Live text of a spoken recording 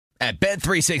At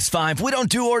Bet365, we don't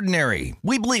do ordinary.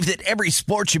 We believe that every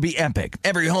sport should be epic.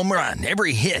 Every home run,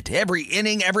 every hit, every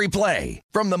inning, every play.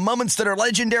 From the moments that are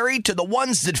legendary to the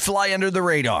ones that fly under the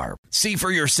radar. See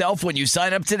for yourself when you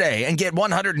sign up today and get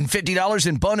 $150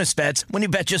 in bonus bets when you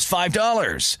bet just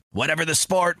 $5. Whatever the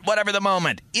sport, whatever the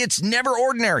moment, it's never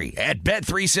ordinary at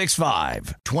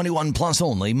Bet365. 21 plus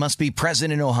only. Must be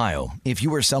present in Ohio. If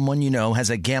you or someone you know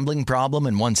has a gambling problem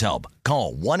and wants help,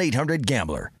 call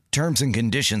 1-800-GAMBLER. Terms and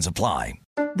conditions apply.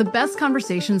 The best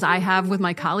conversations I have with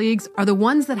my colleagues are the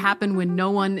ones that happen when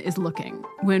no one is looking,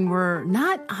 when we're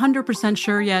not 100%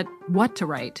 sure yet what to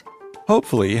write.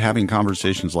 Hopefully, having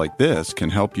conversations like this can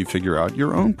help you figure out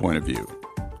your own point of view.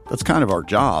 That's kind of our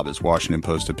job as Washington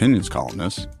Post opinions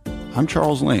columnists. I'm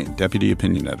Charles Lane, Deputy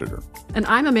Opinion Editor. And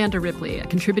I'm Amanda Ripley, a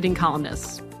contributing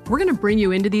columnist. We're going to bring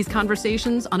you into these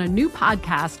conversations on a new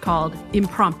podcast called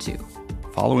Impromptu.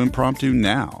 Follow Impromptu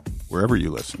now, wherever you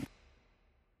listen.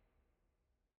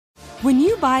 When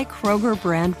you buy Kroger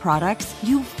brand products,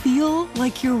 you feel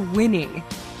like you're winning.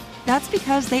 That's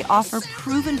because they offer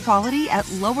proven quality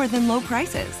at lower than low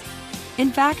prices.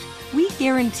 In fact, we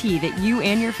guarantee that you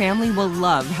and your family will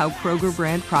love how Kroger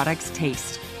brand products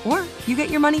taste, or you get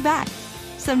your money back.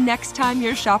 So next time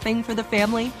you're shopping for the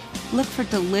family, look for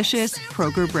delicious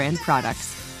Kroger brand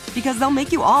products, because they'll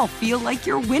make you all feel like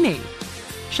you're winning.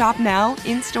 Shop now,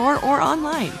 in-store, or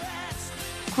online.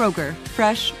 Kroger,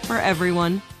 fresh for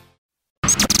everyone.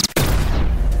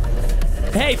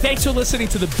 Hey, thanks for listening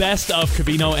to the Best of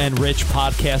Covino and Rich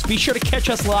podcast. Be sure to catch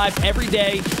us live every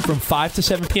day from 5 to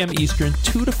 7 p.m. Eastern,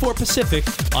 2 to 4 Pacific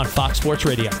on Fox Sports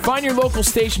Radio. Find your local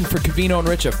station for Covino and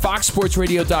Rich at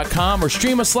foxsportsradio.com or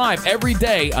stream us live every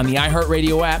day on the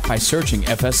iHeartRadio app by searching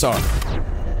FSR.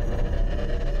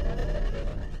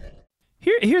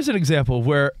 Here's an example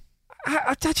where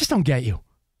I just don't get you.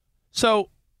 So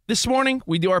this morning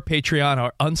we do our Patreon,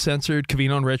 our uncensored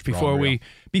Covino and Rich before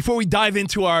we dive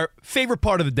into our favorite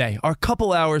part of the day, our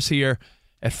couple hours here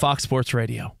at Fox Sports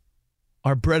Radio.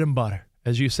 Our bread and butter,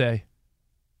 as you say,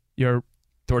 your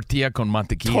tortilla con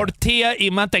mantequilla. Tortilla y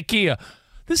mantequilla.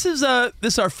 This is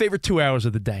our favorite 2 hours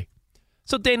of the day.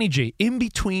 So Danny G, in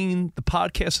between the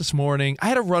podcast this morning, I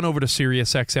had to run over to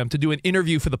SiriusXM to do an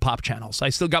interview for the pop channels. I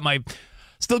still got my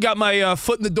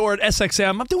foot in the door at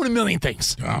SXM. I'm doing a million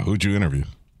things. Who'd you interview?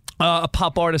 A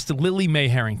pop artist, Lily Mae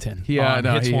Harrington. He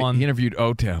interviewed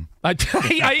O-Town. I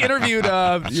interviewed.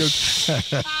 By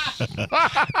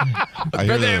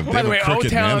the way,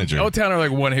 O-Town are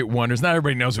like one-hit wonders. Not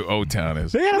everybody knows who O-Town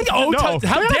is. O-Town.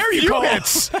 How dare you, Cole?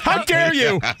 How dare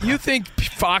you? You think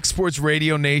Fox Sports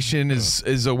Radio Nation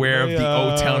is aware of the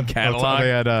O-Town catalog? They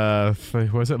had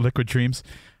what was it, Liquid Dreams?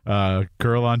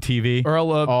 Girl on TV.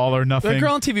 All or Nothing. The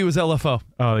Girl on TV was LFO.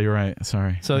 Oh, you're right.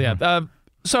 Sorry. So yeah.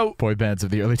 So boy bands of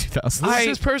the early 2000s. Who's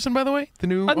this person, by the way?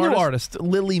 New artist,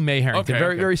 Lily Mae Harrington.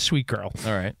 Okay. Very sweet girl.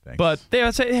 All right. Thanks. But they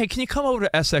would say, hey, can you come over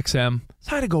to SXM?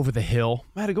 So I had to go over the hill.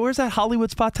 I had to go, where's that Hollywood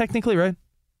spot technically, right?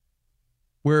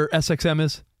 Where SXM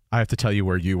is? I have to tell you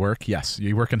where you work. Yes,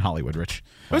 you work in Hollywood, Rich.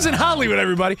 I was in Hollywood,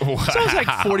 everybody. Wow. So I was like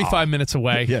 45 minutes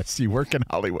away. Yes, you work in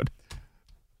Hollywood.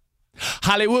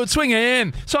 Hollywood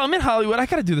swinging. So I'm in Hollywood. I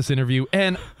got to do this interview.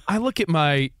 And I look at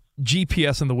my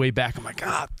GPS on the way back. I'm like,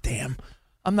 God damn.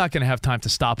 I'm not going to have time to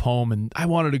stop home, and I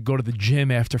wanted to go to the gym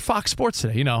after Fox Sports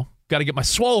today. Got to get my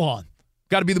swole on.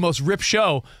 Got to be the most ripped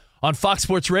show on Fox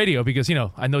Sports Radio because,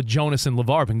 I know Jonas and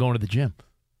LeVar have been going to the gym.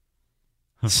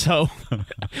 So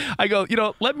I go,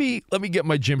 let me get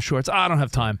my gym shorts. I don't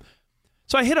have time.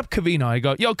 So I hit up Covino. I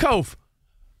go, yo, Cove,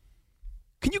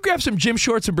 can you grab some gym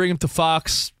shorts and bring them to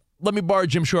Fox? Let me borrow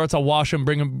gym shorts. I'll wash them,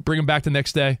 bring them back the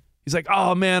next day. He's like,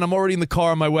 oh, man, I'm already in the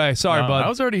car on my way. Sorry, bud. I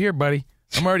was already here, buddy.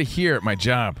 I'm already here at my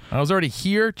job. I was already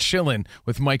here chilling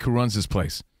with Mike who runs this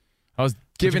place. I was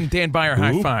giving Dan Byer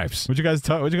high fives. What'd you guys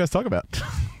talk about?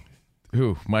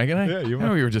 Who, Mike and I?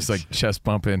 Yeah, we were just like chest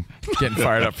bumping, getting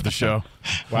fired up for the show.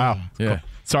 Wow. Yeah. Cool.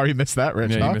 Sorry you missed that,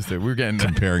 Rich. Yeah, you missed it. We were getting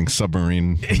comparing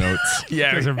submarine notes.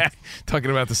 Yeah,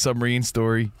 talking about the submarine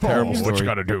story. Terrible story. What you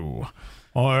got to do?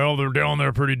 Oh, they're down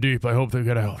there pretty deep. I hope they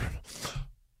get out.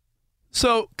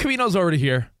 So Covino's already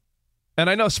here, and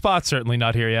I know Spot's certainly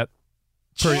not here yet.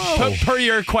 Per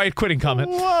your quiet quitting comment.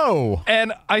 Whoa.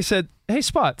 And I said, hey,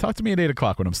 Spot. Talk to me at 8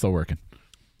 o'clock when I'm still working.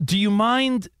 Do you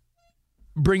mind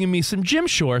bringing me some gym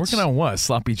shorts? Working on what?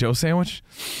 Sloppy Joe sandwich?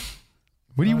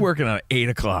 What are you working on at 8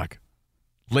 o'clock?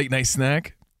 Late night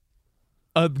snack?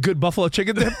 A good buffalo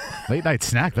chicken dip? Late night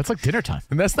snack? That's like dinner time.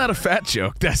 And that's not a fat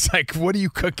joke. That's like, what are you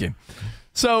cooking?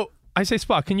 So I say,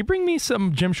 Spot, can you bring me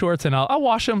some gym shorts and I'll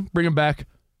wash them, bring them back?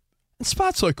 And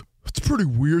Spot's like, it's pretty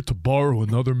weird to borrow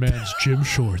another man's gym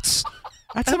shorts.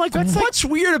 I'm like, what's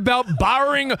weird about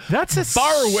borrowing?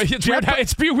 Borrowing.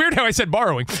 It's weird how I said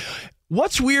borrowing.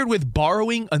 What's weird with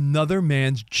borrowing another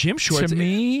man's gym shorts? To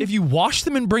me, if you wash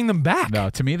them and bring them back. No,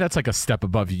 to me that's like a step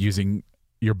above using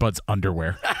your bud's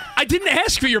underwear. I didn't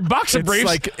ask for your boxer briefs.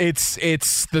 Like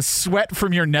it's the sweat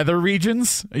from your nether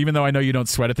regions, even though I know you don't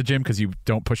sweat at the gym because you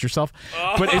don't push yourself.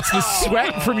 But it's the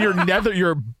sweat from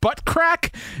your butt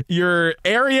crack, your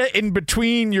area in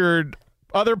between your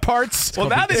other parts. Well,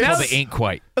 now they ain't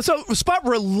quite. So Spot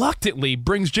reluctantly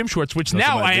brings gym shorts, which those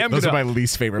are my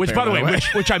least favorite. Which, by the way,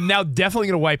 which I'm now definitely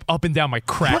going to wipe up and down my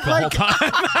crack the whole time.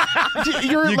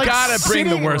 You gotta bring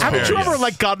the worst pair. Haven't you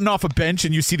ever gotten off a bench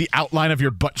and you see the outline of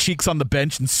your butt cheeks on the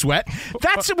bench and sweat?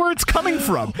 That's where it's coming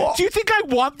from. Do you think I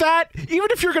want that? Even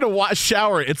if you're going to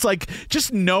shower, it's like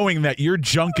just knowing that your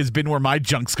junk has been where my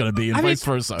junk's going to be and vice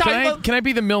versa. Can I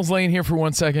be the Mills Lane here for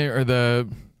 1 second, or the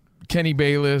Kenny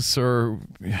Bayless, or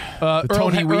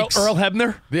Tony Weeks? Earl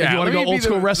Hebner? Yeah, you want to go old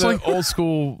school wrestling? The old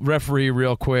school referee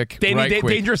real quick.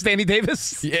 Dangerous Danny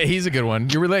Davis? Yeah, he's a good one.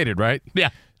 You're related, right? Yeah.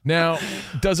 Now,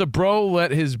 does a bro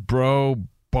let his bro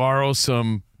borrow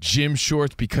some gym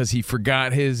shorts because he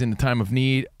forgot his in the time of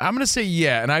need? I'm going to say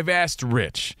yeah, and I've asked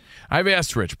Rich,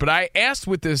 but I asked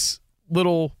with this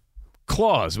little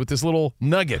clause, with this little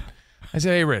nugget. I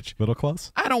said, hey, Rich. Little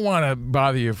clause? I don't want to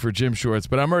bother you for gym shorts,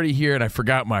 but I'm already here and I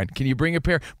forgot mine. Can you bring a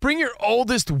pair? Bring your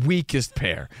oldest, weakest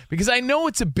pair, because I know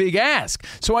it's a big ask.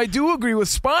 So I do agree with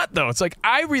Spot, though. It's like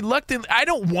I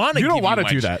don't want to. You don't want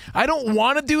to do that. I don't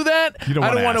want to do that. You don't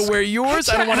I don't want to wear yours.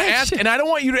 I don't want to ask, and I don't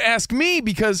want you to ask me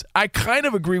because I kind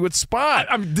of agree with Spot.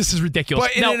 This is ridiculous.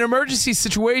 But in an emergency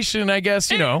situation, I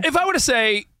guess, if I were to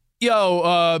say,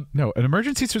 no, an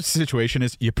emergency situation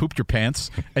is you pooped your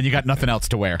pants and you got nothing else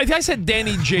to wear. If I said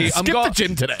Danny G, Skip the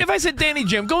gym today. If I said Danny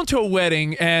G, I'm going to a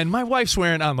wedding and my wife's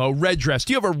wearing, I don't know, a red dress.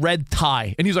 Do you have a red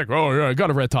tie? And he's like, oh yeah, I got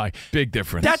a red tie. Big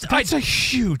difference. That's a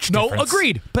huge difference. No,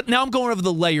 agreed. But now I'm going over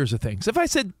the layers of things. If I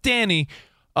said Danny,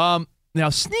 now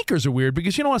sneakers are weird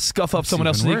because you don't want to scuff up someone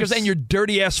else's sneakers and your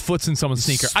dirty ass foot's in someone's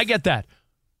sneaker. I get that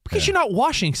because you're not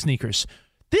washing sneakers.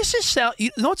 This is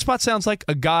you know what Spot sounds like?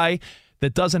 A guy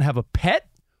that doesn't have a pet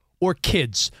or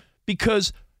kids,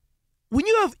 because when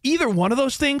you have either one of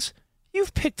those things,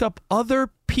 you've picked up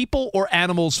other people or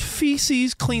animals'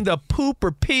 feces, cleaned up poop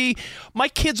or pee. My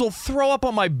kids will throw up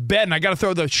on my bed, and I got to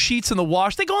throw the sheets in the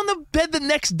wash. They go on the bed the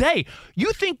next day.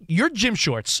 You think your gym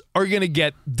shorts are going to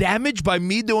get damaged by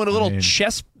me doing a little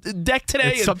chest deck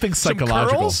today? It's something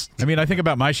psychological. I mean, I think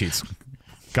about my sheets.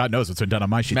 God knows what's been done on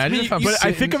my sheets. But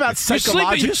I think about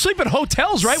psychologically. You sleep at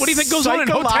hotels, right? What do you think goes on in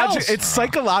hotels? It's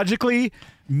psychologically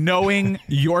knowing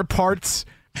your parts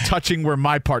touching where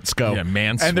my parts go. Yeah,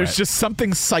 man sweat. And there's just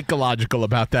something psychological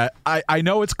about that. I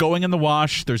know it's going in the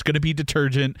wash. There's going to be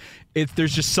detergent.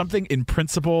 There's just something in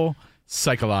principle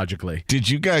psychologically. Did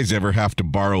you guys ever have to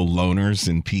borrow loaners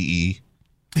in PE?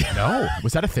 No.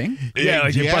 Was that a thing? Yeah,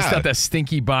 you bust out that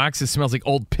stinky box. It smells like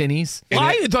old pennies. Well,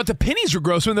 I thought the pennies were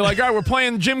gross when they're like, all right, we're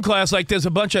playing gym class. Like, there's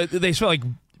a bunch of, they smell like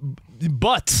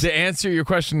butts. To answer your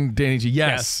question, Danny G,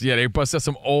 yes. Yeah, they bust out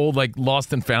some old,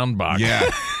 lost and found box. Yeah.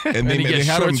 And then they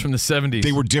had shorts from the 70s.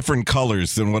 They were different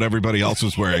colors than what everybody else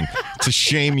was wearing to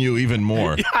shame you even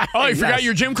more. Oh, you forgot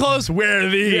your gym clothes? Wear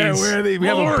these. Yeah, wear these. We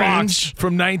have a box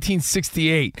from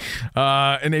 1968.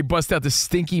 And they bust out the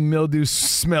stinky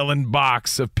mildew-smelling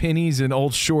box of pennies and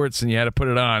old shorts, and you had to put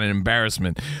it on, an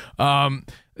embarrassment.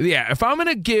 Yeah, if I'm going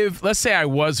to give, let's say I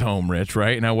was home, Rich,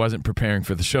 right, and I wasn't preparing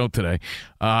for the show today,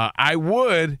 I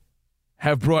would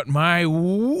have brought my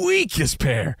weakest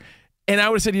pair. And I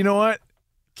would have said, you know what?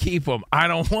 Keep them. I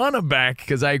don't want them back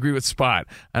because I agree with Spot.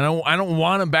 I don't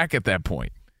want them back at that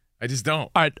point. I just don't.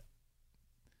 All right.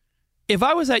 If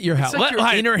I was at your house. It's like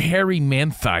your inner hairy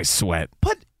man thigh sweat.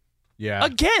 But,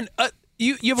 again,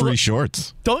 you have free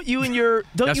shorts. Don't you and your?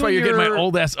 That's why you're getting my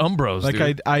old ass Umbros.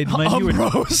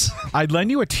 I'd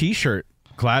lend you a T-shirt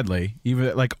gladly.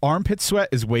 Even armpit sweat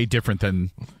is way different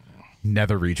than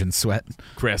nether region sweat.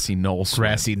 Grassy knoll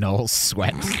sweat.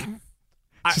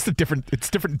 It's just it's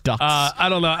different ducts. I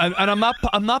don't know, and I'm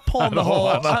not pulling the whole.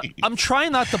 I'm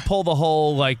trying not to pull the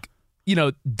whole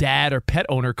dad or pet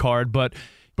owner card, but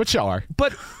you are.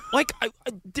 But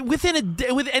within a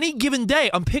day, with any given day,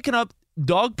 I'm picking up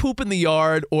dog poop in the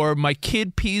yard, or my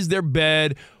kid pees their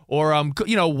bed, or I'm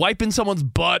wiping someone's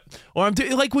butt, or I'm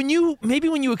when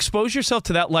you expose yourself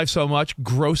to that life so much,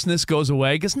 grossness goes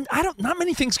away, because not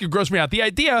many things can gross me out. The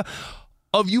idea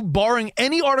of you borrowing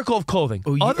any article of clothing,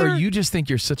 or you just think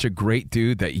you're such a great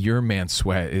dude that your man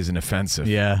sweat isn't offensive.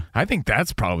 Yeah, I think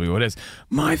that's probably what it is.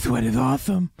 My sweat is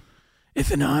awesome.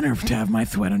 It's an honor to have my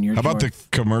sweat on your How about the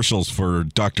commercials for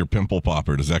Dr. Pimple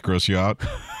Popper? Does that gross you out?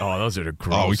 Oh, those are the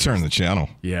gross. Oh, we turned the channel.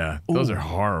 Yeah, those are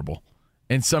horrible.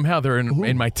 And somehow they're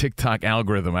in my TikTok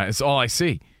algorithm. It's all I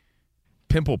see.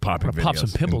 Pimple popping videos. Pop some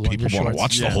pimples on your People want to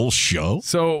shorts. watch the whole show?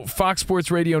 So Fox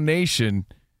Sports Radio Nation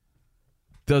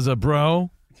does a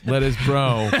bro let his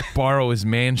bro borrow his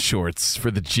man shorts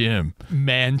for the gym.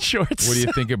 Man shorts. What do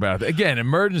you think about that? Again,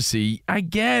 emergency. I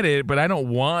get it, but I don't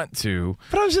want to.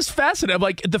 But I was just fascinated. I'm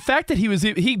like, the fact that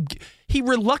he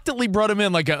reluctantly brought him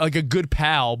in like a good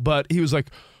pal, but he was like,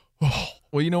 oh,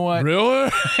 well, you know what?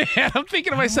 Really? And I'm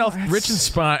thinking to myself, Rich and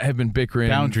Spot have been bickering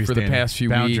Boundaries, for the Danny. past few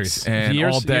Boundaries. weeks and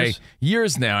Years? all day.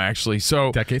 Years now, actually.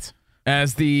 So Decades.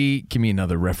 as the give me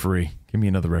another referee,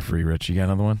 Rich. You got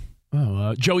another one?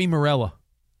 Joey Morella,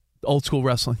 old school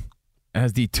wrestling.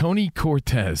 As the Tony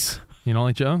Cortez. You know,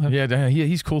 like Joe? Yeah,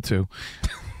 he's cool too.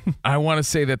 I want to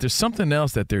say that there's something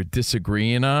else that they're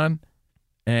disagreeing on,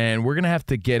 and we're going to have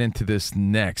to get into this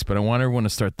next, but I want everyone to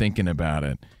start thinking about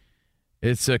it.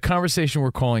 It's a conversation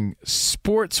we're calling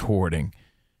sports hoarding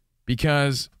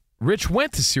because Rich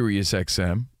went to Sirius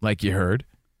XM, like you heard.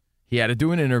 He had to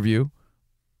do an interview,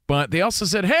 but they also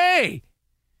said, hey,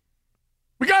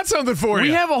 We got something for you.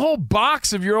 we have a whole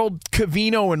box of your old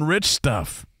Covino and Rich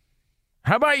stuff.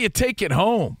 How about you take it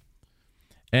home?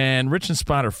 And Rich and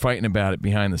Spot are fighting about it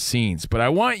behind the scenes. But I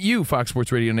want you, Fox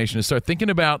Sports Radio Nation, to start thinking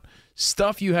about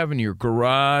stuff you have in your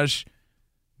garage.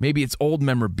 Maybe it's old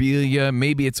memorabilia.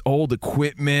 Maybe it's old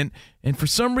equipment. And for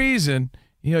some reason,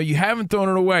 you haven't thrown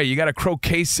it away. You got a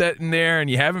croquet set in there, and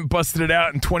you haven't busted it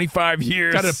out in 25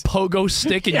 years. Got a pogo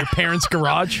stick in your parents'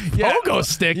 garage. Yeah. Pogo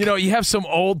stick. You have some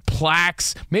old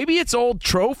plaques. Maybe it's old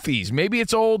trophies. Maybe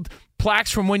it's old plaques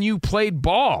from when you played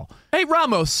ball. Hey,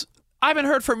 Ramos, I haven't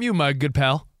heard from you, my good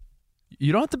pal.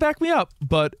 You don't have to back me up,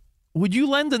 but would you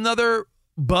lend another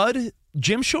Bud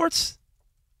gym shorts?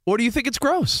 Or do you think it's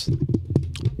gross?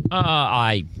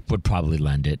 I would probably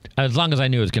lend it as long as I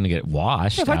knew it was going to get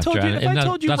washed. Yeah, if I told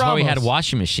you that's why we had Ramos.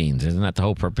 washing machines. Isn't that the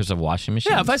whole purpose of washing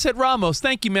machines? Yeah, if I said Ramos,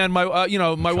 thank you, man. My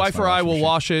wife or I will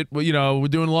wash it. We're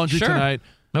doing laundry Sure. tonight.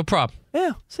 No problem.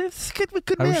 Yeah, see, it's good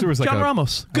I man. wish there was John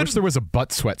Ramos. I wish there was a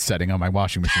butt sweat setting on my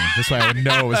washing machine. This way I would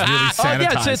know it was really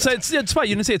sanitized. Yeah, it's fine.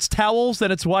 You didn't say it's towels, then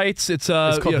it's whites. It's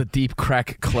It's called the deep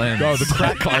crack cleanse. Oh, the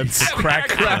crack cleanse. crack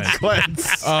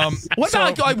cleanse. What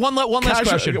about one last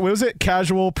question? What was it?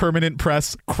 Casual, permanent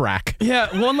press, crack.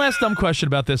 Yeah, one last dumb question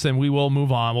about this, and we will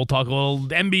move on. We'll talk a little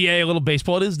NBA, a little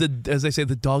baseball. It is, as they say,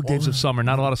 the dog days of summer.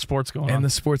 Not a lot of sports going on. And the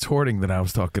sports hoarding that I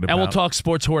was talking about. And we'll talk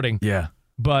sports hoarding. Yeah.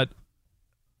 But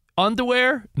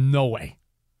underwear, no way.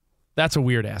 That's a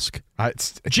weird ask.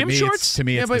 Gym shorts? To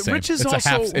me, it's but the same. Rich is it's also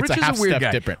a half, Rich it's a is half a weird step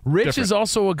guy. different. Rich is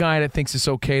also a guy that thinks it's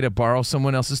okay to borrow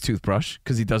someone else's toothbrush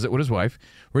because he does it with his wife.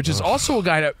 Rich is also a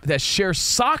guy that shares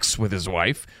socks with his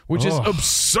wife, which is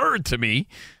absurd to me.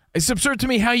 It's absurd to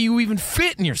me how you even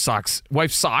fit in your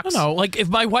wife's socks. No, like if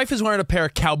my wife is wearing a pair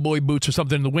of cowboy boots or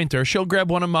something in the winter, she'll grab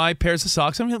one of my pairs of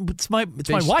socks. I mean, it's my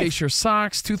They wife. share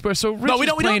socks, toothbrush. So Rich No, we is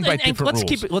don't. We playing don't. by And different let's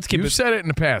rules. keep it. You've said it in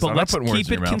the past. But I'm not let's putting words keep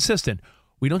in it your mouth. consistent.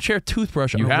 We don't share a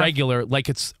toothbrush You on a have. regular, like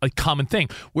it's a common thing.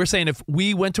 We're saying if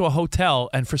we went to a hotel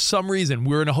and for some reason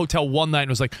we were in a hotel one night and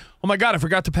it was like, oh my God, I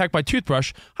forgot to pack my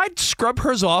toothbrush, I'd scrub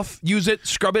hers off, use it,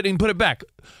 scrub it, and put it back.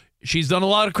 She's done a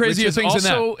lot of crazier Rich things has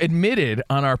than that. also admitted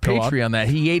on our Go on. Patreon that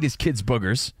he ate his kids'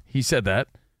 boogers. He said that.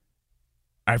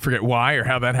 I forget why or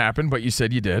how that happened, but you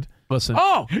said you did. Listen.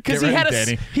 Oh, because Get he ready, had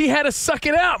Danny. he had to suck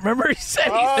it out. Remember, he said,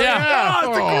 yeah. it's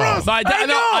gross. But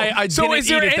I So didn't is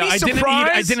there eat it, though. any I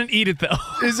surprise? didn't eat it, though.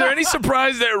 Is there any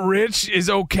surprise that Rich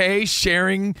is okay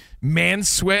sharing man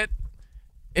sweat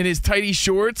in his tighty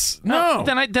shorts? No.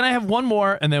 Then I have one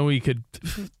more, and then we could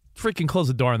freaking close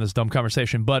the door on this dumb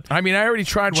conversation. But I mean, I already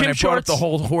tried when Gym I brought up shorts. the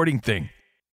whole hoarding thing.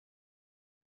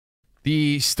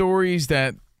 The stories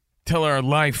that tell our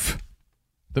life,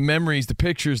 the memories, the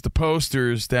pictures, the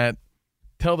posters that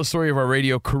tell the story of our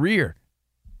radio career.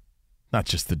 Not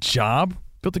just the job,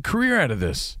 built a career out of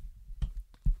this.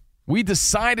 We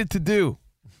decided to do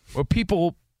what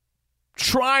people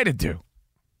try to do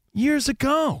years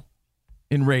ago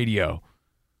in radio.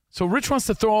 So Rich wants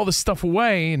to throw all this stuff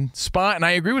away and Spot, and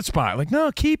I agree with Spot. Like,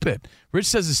 no, keep it. Rich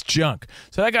says it's junk.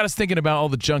 So that got us thinking about all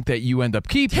the junk that you end up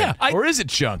keeping. Yeah, or is it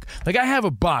junk? Like, I have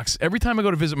a box. Every time I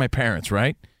go to visit my parents,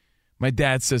 right? My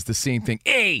dad says the same thing.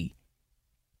 Hey,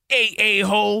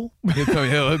 a-hole.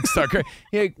 He'll start crying.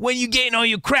 Like, when you getting all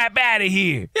your crap out of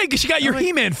here? yeah, because you got your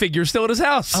He-Man figure still at his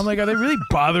house. I'm like, are they really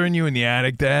bothering you in the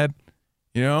attic, Dad?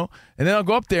 You know? And then I'll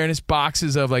go up there and it's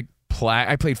boxes of like plaque.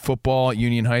 I played football at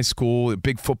Union High School, a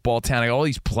big football town. I got all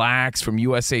these plaques from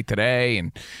USA Today,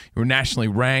 and we were nationally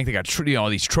ranked. I got all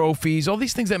these trophies, all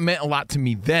these things that meant a lot to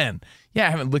me then. Yeah,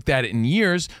 I haven't looked at it in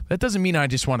years, but that doesn't mean I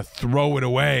just want to throw it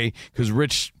away because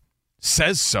Rich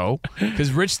says so,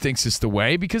 because Rich thinks it's the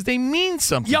way, because they mean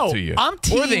something to you.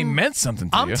 Or they meant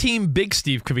something to you. I'm team Big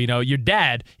Steve Covino, your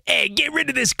dad. Hey, get rid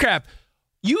of this crap.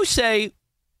 You say,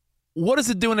 what is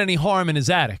it doing any harm in his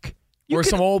attic? Or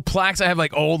some old plaques. I have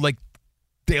old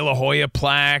De La Hoya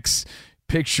plaques,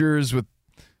 pictures with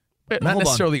not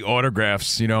necessarily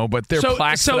autographs, but they're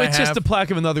plaques. So that it's I have. just a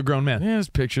plaque of another grown man. Yeah, there's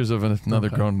pictures of another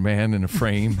grown man in a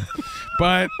frame.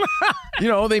 But,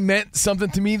 they meant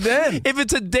something to me then. If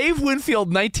it's a Dave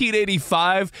Winfield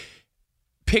 1985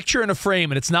 picture in a frame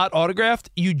and it's not autographed,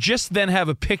 you just then have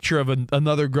a picture of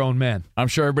another grown man. I'm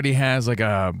sure everybody has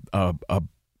a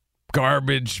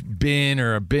garbage bin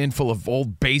or a bin full of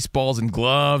old baseballs and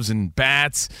gloves and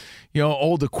bats,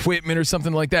 old equipment or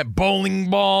something like that, bowling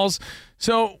balls.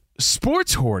 So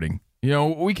sports hoarding,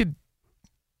 we could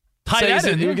tie that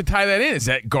in. We could tie that in. Is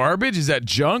that garbage? Is that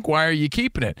junk? Why are you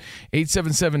keeping it?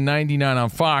 877-99 on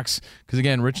Fox, because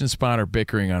again, Rich and Spot are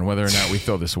bickering on whether or not we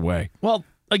throw this away. Well,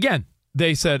 again,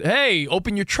 they said, hey,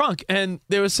 open your trunk, and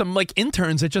there was some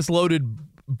interns that just loaded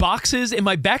boxes in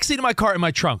my backseat of my car in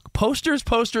my trunk. Posters,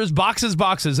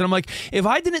 boxes. And I'm like, if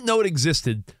I didn't know it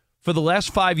existed for the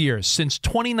last 5 years, since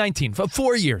 2019, for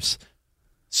 4 years,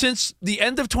 since the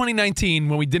end of 2019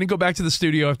 when we didn't go back to the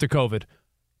studio after COVID,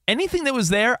 anything that was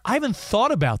there, I haven't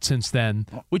thought about since then,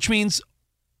 which means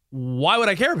why would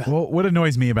I care about it? Well, what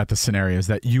annoys me about this scenario is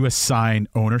that you assign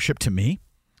ownership to me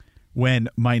when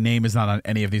my name is not on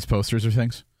any of these posters or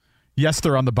things. Yes,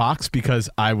 they're on the box because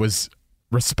I was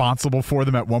responsible for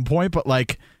them at one point, but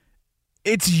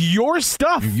it's your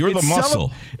stuff. You're the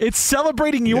muscle. It's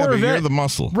celebrating your event. You're the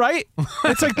muscle, right?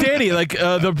 It's like Danny,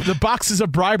 the boxes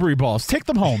of bribery balls. Take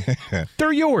them home.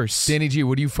 They're yours. Danny G,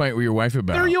 what do you fight with your wife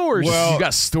about? They're yours. Well, you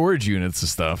got storage units and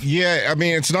stuff. Yeah, I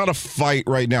mean, it's not a fight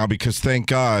right now because thank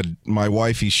God my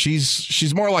wifey,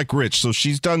 she's more like Rich, so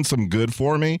she's done some good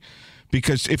for me.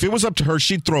 Because if it was up to her,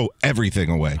 she'd throw everything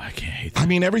away. I can't hate that. I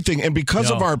mean, everything. And because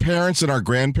of our parents and our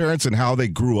grandparents and how they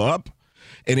grew up,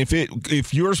 and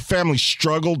if your family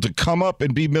struggled to come up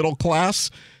and be middle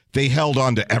class, they held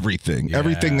on to everything. Yeah.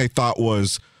 Everything they thought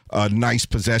was a nice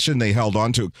possession, they held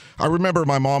on to. I remember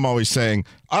my mom always saying,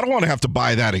 I don't want to have to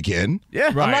buy that again. Yeah,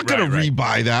 I'm not going to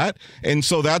rebuy that. And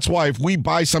so that's why if we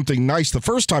buy something nice the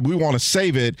first time, we want to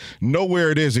save it, know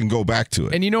where it is, and go back to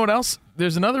it. And you know what else?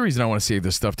 There's another reason I want to save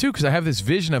this stuff, too, because I have this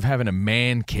vision of having a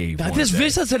man cave. This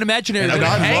vision's an imaginary. And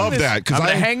I love that. I'm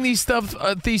going to hang these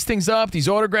things up, these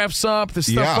autographs up, this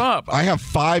stuff up. I have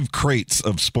 5 crates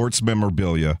of sports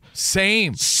memorabilia.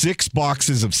 Same. 6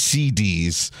 boxes of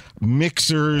CDs,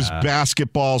 mixers,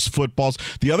 basketballs, footballs.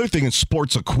 The other thing is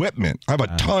sports equipment. I have a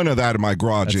ton of that in my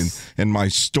garage and my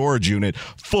storage unit.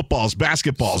 Footballs,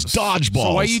 basketballs, dodgeballs.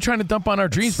 So why are you trying to dump on our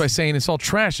dreams by saying it's all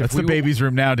trash? That's the baby's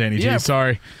room now, Danny G.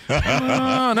 Sorry.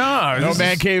 No. No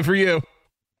man cave for you.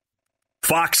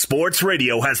 Fox Sports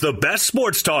Radio has the best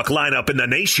sports talk lineup in the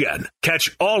nation.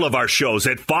 Catch all of our shows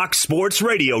at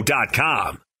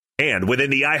foxsportsradio.com. And within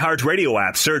the iHeartRadio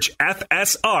app, search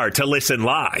FSR to listen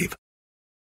live.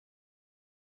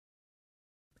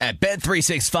 At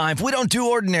Bet365, we don't do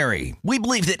ordinary. We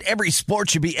believe that every sport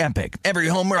should be epic. Every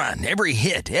home run, every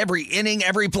hit, every inning,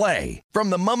 every play. From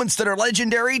the moments that are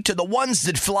legendary to the ones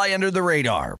that fly under the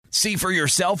radar. See for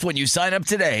yourself when you sign up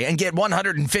today and get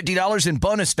 $150 in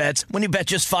bonus bets when you bet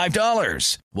just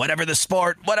 $5. Whatever the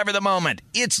sport, whatever the moment,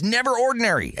 it's never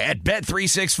ordinary at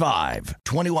Bet365.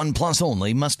 21 plus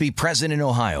only. Must be present in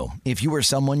Ohio. If you or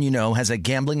someone you know has a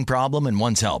gambling problem and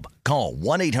wants help, call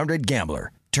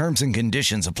 1-800-GAMBLER. Terms and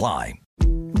conditions apply.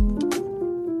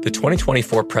 The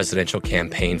 2024 presidential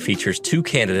campaign features 2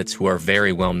 candidates who are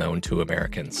very well known to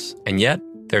Americans. And yet,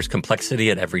 there's complexity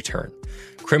at every turn.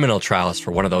 Criminal trials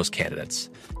for one of those candidates.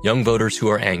 Young voters who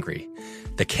are angry.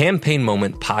 The Campaign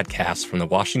Moment podcast from the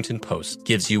Washington Post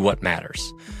gives you what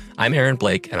matters. I'm Aaron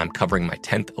Blake, and I'm covering my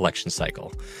 10th election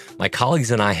cycle. My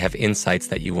colleagues and I have insights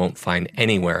that you won't find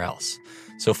anywhere else.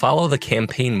 So follow The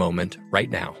Campaign Moment right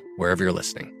now, wherever you're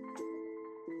listening.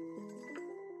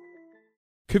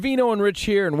 Covino and Rich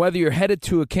here, and whether you're headed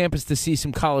to a campus to see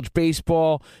some college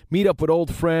baseball, meet up with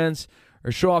old friends,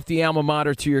 or show off the alma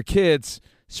mater to your kids,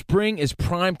 spring is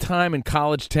prime time in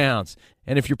college towns.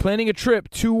 And if you're planning a trip,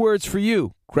 2 words for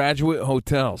you: Graduate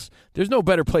Hotels. There's no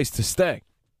better place to stay.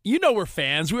 You know we're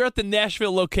fans. We were at the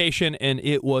Nashville location, and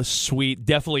it was sweet.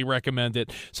 Definitely recommend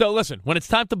it. So listen, when it's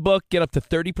time to book, get up to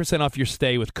 30% off your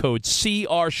stay with code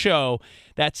CRSHOW.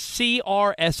 That's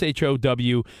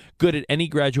CRSHOW. Good at any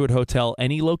Graduate Hotel,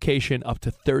 any location, up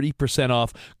to 30%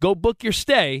 off. Go book your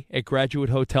stay at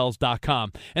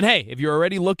graduatehotels.com. And hey, if you're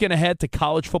already looking ahead to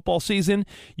college football season,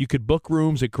 you could book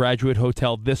rooms at Graduate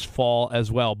Hotel this fall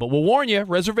as well. But we'll warn you,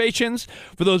 reservations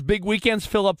for those big weekends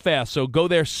fill up fast, so go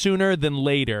there sooner than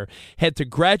later. Head to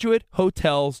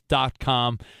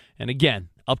graduatehotels.com. And again,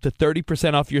 up to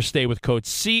 30% off your stay with code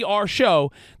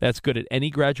CRSHOW. That's good at any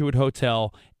Graduate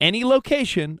Hotel, any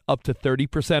location, up to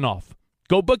 30% off.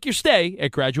 Go book your stay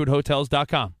at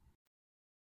graduatehotels.com.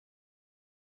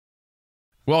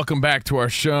 Welcome back to our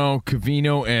show,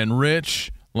 Covino and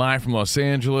Rich, live from Los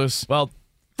Angeles. Well,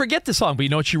 forget the song, but you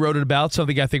know what you wrote it about?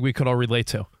 Something I think we could all relate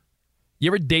to. You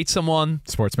ever date someone?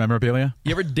 Sports memorabilia?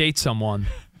 You ever date someone?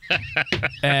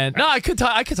 And no, I could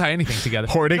tie anything together.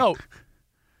 Hoarding? No.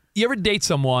 You ever date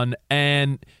someone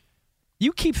and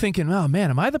you keep thinking, oh man,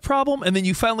 am I the problem? And then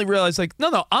you finally realize, like,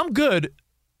 no, I'm good.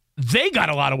 They got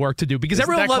a lot of work to do because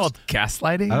everyone loves called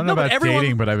gaslighting. I don't know about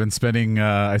dating, but I've been spending.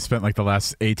 I spent like the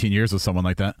last 18 years with someone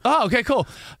like that. Oh, okay, cool.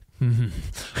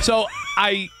 So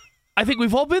I think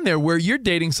we've all been there where you're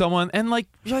dating someone and like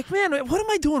you're like, man, what am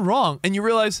I doing wrong? And you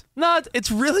realize, no, it's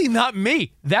really not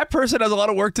me. That person has a lot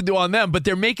of work to do on them, but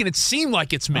they're making it seem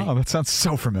like it's me. Oh, that sounds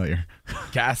so familiar.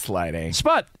 Gaslighting.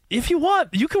 Spot, if you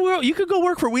want, you could go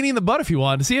work for Weenie in the Butt if you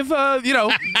want to see if you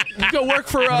go work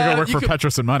for. Go work for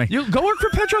Petros and Money. You go work for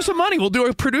Petros and Money. We'll do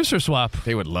a producer swap.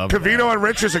 They would love Covino and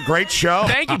Rich is a great show.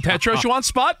 Thank you, Petros. You want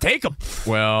Spot? Take them.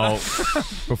 Well,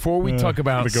 before we talk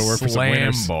about go work for some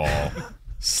winners.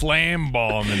 Slam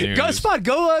ball in the news. Go Spot.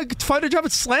 Go find a job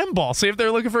at Slam Ball. See if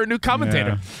they're looking for a new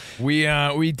commentator.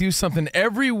 Yeah. We do something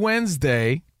every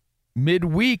Wednesday,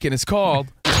 midweek, and it's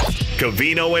called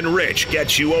Covino and Rich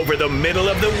get you over the middle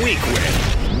of the week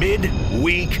with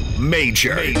Midweek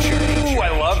Major. Ooh, I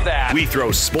love that. We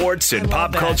throw sports and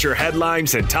pop culture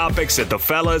headlines and topics at the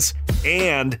fellas,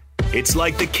 and it's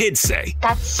like the kids say.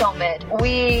 That's so mid.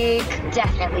 Week,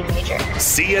 definitely major.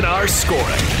 CNR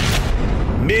scoring.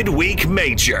 Midweek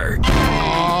Major.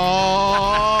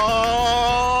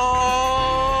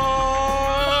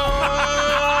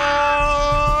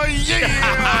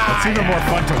 It's even more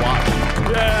fun to watch.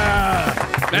 Yeah.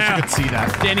 You could see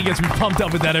that. Danny gets me pumped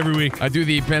up with that every week. I do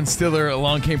the Ben Stiller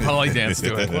Along Came Polly dance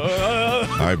to it. All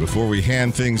right, before we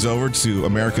hand things over to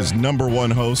America's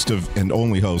 #1 host and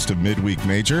only host of Midweek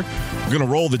Major, we're going to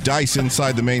roll the dice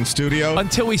inside the main studio.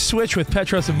 Until we switch with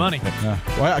Petros and Money.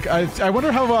 Well, I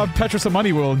wonder how Petros and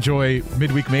Money will enjoy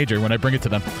Midweek Major when I bring it to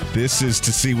them. This is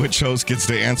to see which host gets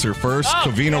to answer first.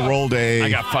 Covino rolled a... I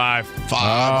got 5.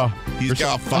 5. He's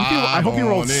got 5. I hope he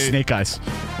rolled on it. Snake Eyes.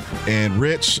 And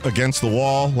Rich against the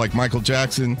wall, like Michael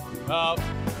Jackson.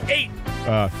 8.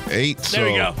 8. There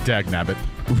we go. Dag nabbit.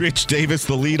 Rich Davis,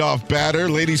 the leadoff batter.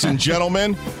 Ladies and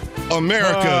gentlemen,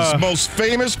 America's most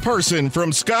famous person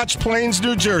from Scotch Plains,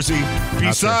 New Jersey,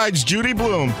 besides Judy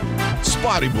Blume,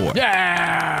 Spotty Boy.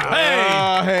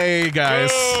 Yeah. Hey,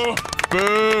 guys.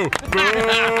 Boo. Boo.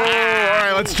 All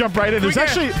right, let's jump right in.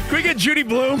 Can we get Judy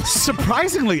Blume?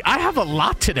 Surprisingly, I have a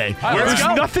lot today. Let's There's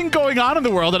go. nothing going on in the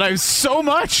world, and I have so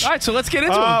much. All right, so let's get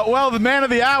into it. Well, the man of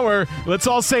the hour, let's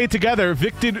all say it together,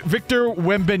 Victor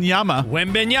Wembanyama.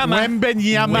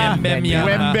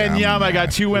 Wembanyama. I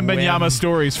got 2 Wembanyama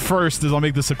stories. First is I'll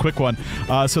make this a quick one.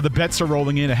 So the bets are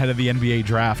rolling in ahead of the NBA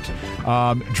draft.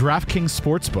 DraftKings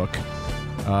Sportsbook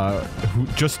who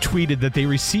just tweeted that they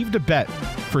received a bet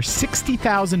for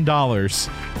 $60,000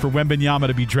 for Wembanyama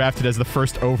to be drafted as the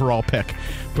first overall pick.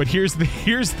 But here's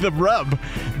the rub.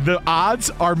 The odds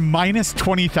are minus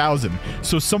 20,000.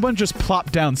 So someone just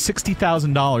plopped down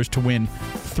 $60,000 to win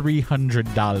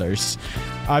 $300.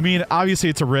 I mean, obviously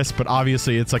it's a risk, but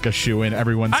obviously it's like a shoo-in.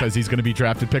 Everyone says he's going to be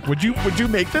drafted pick. Would you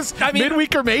make this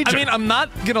midweek or major? I mean, I'm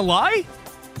not going to lie.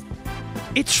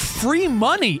 It's free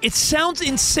money. It sounds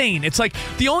insane. It's like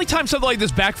the only time something like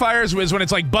this backfires is when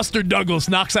it's like Buster Douglas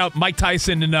knocks out Mike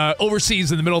Tyson in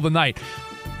overseas in the middle of the night.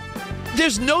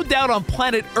 There's no doubt on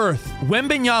planet Earth,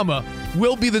 Wembanyama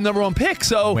will be the #1 pick.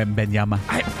 So Wembanyama.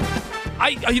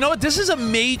 You know what? This is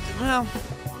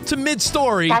it's a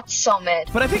mid-story. That's so mid.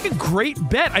 But I think a great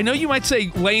bet. I know you might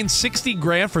say laying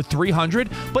 $60,000 for $300,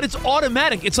 but it's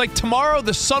automatic. It's like tomorrow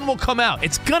the sun will come out.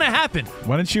 It's gonna happen.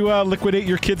 Why don't you liquidate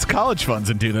your kids' college funds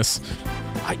and do this?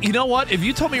 You know what? If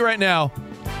you told me right now,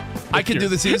 I can do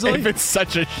this easily. If it's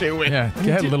such a shit win. Yeah, go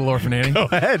ahead, Little Orphan Annie. Go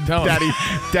ahead, Tell him.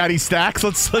 Daddy Stacks.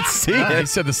 Let's see. Yeah, he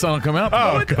said the sun will come out.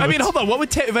 I mean, hold on. What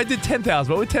would if I did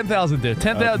 10,000? What would 10,000 do?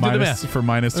 10,000. Do the math. For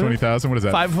minus 20,000. What is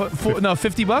that? $50.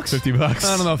 $50.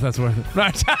 I don't know if that's worth it.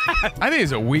 Right. I think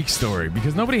it's a weak story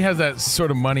because nobody has that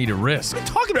sort of money to risk. What are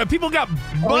you talking about? People got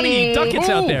money ducats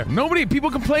out there. Nobody.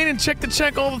 People complain and check the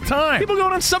check all the time. People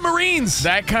going on submarines.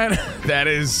 That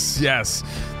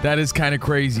is kind of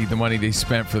crazy, the money they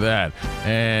spent for that.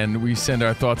 And we send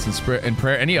our thoughts and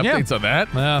prayer. Any updates on that?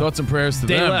 Thoughts and prayers to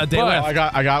them.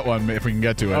 I got one if we can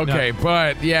get to it. Okay,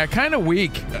 but yeah, kind of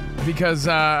weak because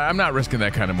I'm not risking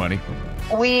that kind of money.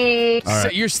 Weak. So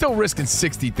you're still risking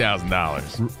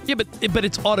 $60,000. Yeah, but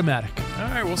it's automatic. All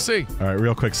right, we'll see. All right,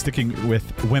 real quick, sticking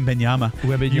with Wembenyama.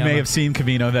 You may have seen,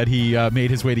 Covino, that he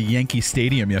made his way to Yankee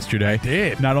Stadium yesterday. I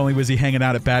did. Not only was he hanging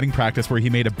out at batting practice where he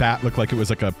made a bat look like it was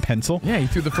like a pencil. Yeah, he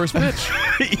threw the first pitch.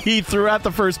 He threw out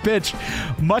the first pitch.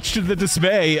 Much to the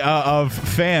dismay of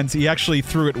fans, he actually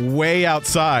threw it way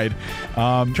outside.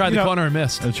 Tried the corner and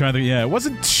missed. It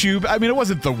wasn't it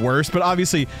wasn't the worst, but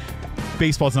obviously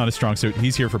baseball's not a strong suit.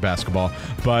 He's here for basketball,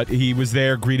 but he was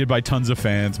there greeted by tons of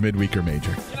fans, midweek or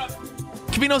major.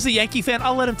 Covino's a Yankee fan.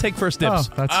 I'll let him take first dibs.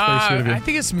 Oh, that's very sweet of you. I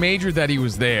think it's major that he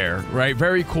was there, right?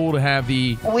 Very cool to have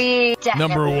the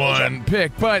number one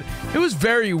pick, but it was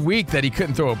very weak that he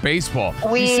couldn't throw a baseball.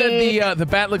 He said the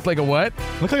bat looked like a what?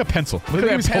 Looked like a pencil. Looked like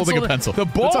he was holding a pencil. The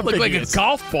ball looked like a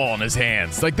golf ball in his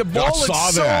hands. Like the ball looked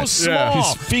so small. Yeah.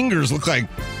 His fingers look like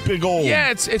big old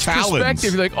it's talons.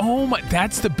 perspective. You're like, oh my,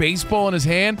 that's the baseball in his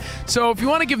hand. So if you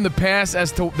want to give him the pass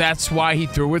as to that's why he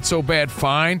threw it so bad,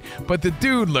 fine. But the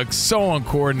dude looks so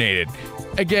uncoordinated.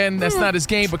 Again, that's not his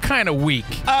game, but kind of weak.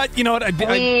 You know what?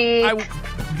 I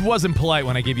wasn't polite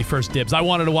when I gave you first dibs. I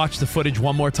wanted to watch the footage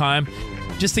one more time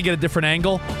just to get a different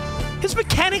angle. His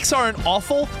mechanics aren't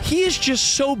awful. He is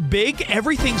just so big,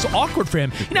 everything's awkward for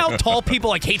him. You know how tall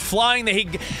people hate flying?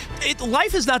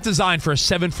 Life is not designed for a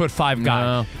 7'5" guy.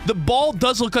 No. The ball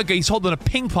does look like he's holding a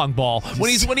ping pong ball.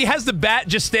 When he has the bat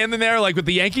just standing there like with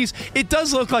the Yankees, it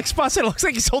does look like Spot said, it looks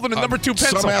like he's holding a number 2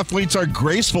 pencil. Some athletes are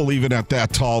graceful even at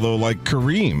that tall though, like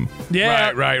Kareem. Yeah.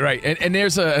 Right. And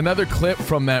there's another clip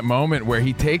from that moment where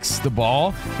he takes the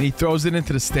ball and he throws it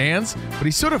into the stands, but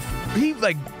he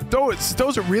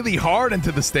throws it really hard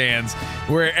into the stands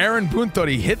where Aaron Boone thought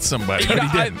he hit somebody. But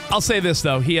he didn't. I'll say this,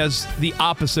 though. He has the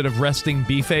opposite of resting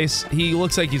B-face. He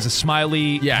looks like he's a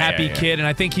smiley, happy kid, and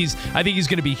I think he's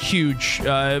going to be huge.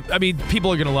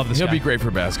 People are going to love this guy. He'll be great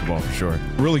for basketball, for sure.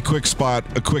 Really quick spot,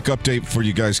 a quick update for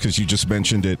you guys because you just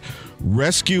mentioned it.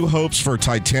 Rescue hopes for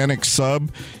Titanic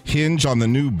sub hinge on the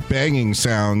new banging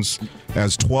sounds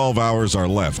as 12 hours are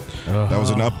left. That was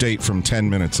an update from 10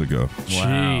 minutes ago.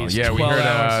 Wow. Jeez, Yeah, we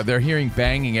heard they're hearing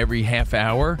banging every half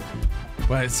hour,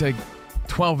 but it's like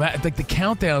 12 hours. Like the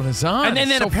countdown is on. And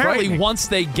then apparently once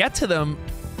they get to them,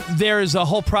 there's a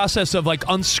whole process of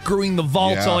unscrewing the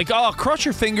vault. Yeah. So cross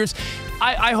your fingers.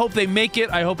 I hope they make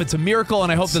it. I hope it's a miracle,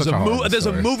 and I hope there's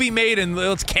a movie made, and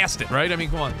let's cast it, right? I mean,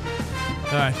 come on.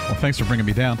 All right. Well, thanks for bringing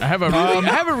me down. I have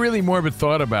a really morbid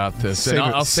thought about this.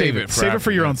 I'll save it. Save it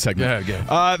for your own segment.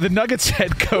 Yeah. The Nuggets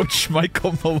head coach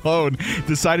Michael Malone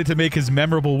decided to make his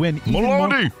memorable win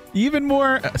even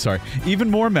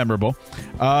more memorable.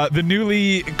 The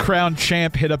newly crowned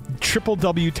champ hit up Triple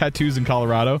W Tattoos in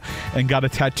Colorado and got a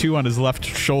tattoo on his left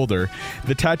shoulder.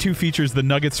 The tattoo features the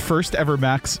Nuggets' first ever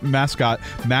mascot,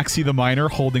 Maxie the Miner,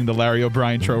 holding the Larry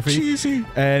O'Brien trophy. Cheesy.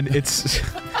 And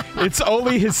it's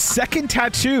only his second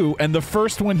tattoo and the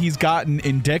first one he's gotten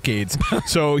in decades.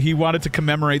 So he wanted to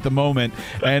commemorate the moment.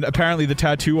 And apparently the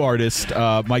tattoo artist,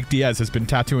 Mike Diaz, has been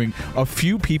tattooing a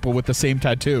few people with the same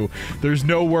tattoo. There's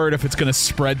no word if it's going to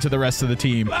spread to the rest of the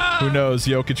team. Who knows?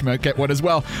 Jokic might get one as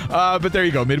well. But there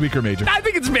you go. Midweek or major? I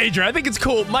think it's major. I think it's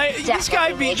cool. This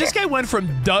guy went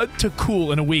from dud to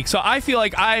cool in a week. So I feel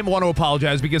like I want to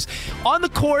apologize because on the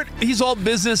court, he's all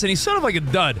business and he's sort of like a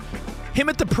dud. Him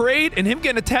at the parade and him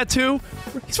getting a tattoo,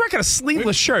 he's rocking a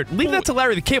sleeveless shirt. Leave that to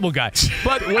Larry the Cable Guy.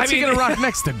 But what's he gonna rock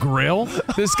next? The grill?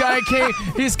 This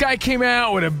guy came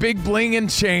out with a big bling and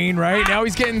chain, right? Now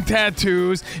he's getting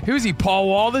tattoos. Who's he? Paul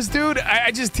Wall? This dude?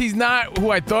 He's not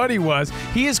who I thought he was.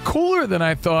 He is cooler than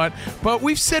I thought. But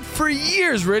we've said for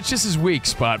years, Rich, this is weak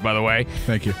spot, by the way.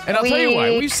 Thank you. And I'll tell you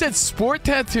why. We've said sport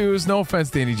tattoos, no offense,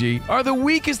 Danny G, are the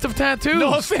weakest of tattoos.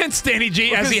 No offense, Danny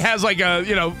G, as he has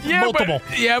multiple.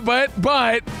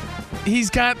 But he's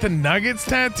got the Nuggets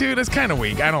tattoo. That's kind of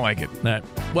weak. I don't like it.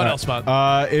 What else, Bob?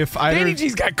 Danny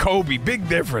G's got Kobe. Big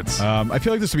difference. I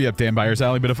feel like this would be up Dan Byers'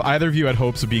 alley, but if either of you had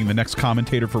hopes of being the next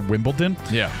commentator for Wimbledon,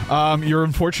 you're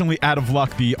unfortunately out of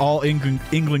luck. The All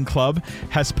England Club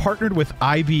has partnered with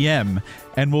IBM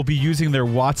and will be using their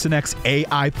Watson X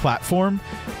AI platform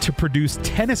to produce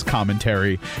tennis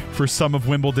commentary for some of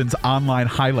Wimbledon's online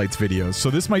highlights videos. So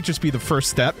this might just be the first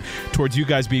step towards you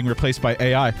guys being replaced by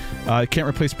AI. Can't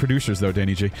replace producers, though,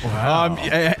 Danny G. Wow.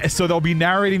 So they'll be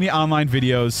narrating the online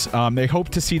videos. They hope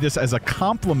to see this as a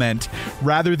compliment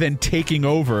rather than taking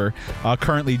over.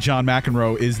 Currently, John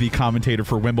McEnroe is the commentator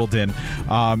for Wimbledon.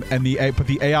 But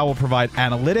the AI will provide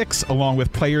analytics along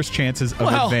with players' chances of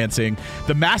advancing.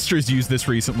 The Masters used this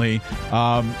recently,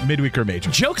 midweek or major.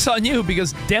 Joke's on you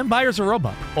because Dan Byer's a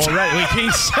robot. All right. Like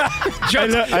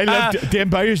I love Dan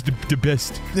Byer's the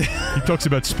best. He talks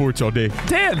about sports all day.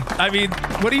 Dan, I mean,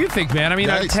 what do you think, man? I mean,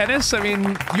 tennis, I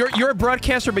mean, you're a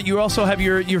broadcaster, but you also have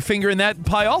your finger in that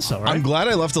pie also, right? I'm glad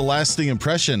I left a lasting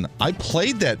impression. I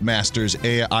played that Masters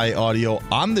AI audio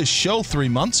on this show 3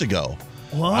 months ago.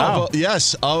 Wow. Of a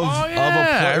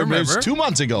player. It was 2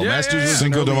 months ago. Masters was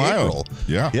Cinco de in Mayo. April.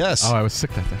 Yeah. Yes. Oh, I was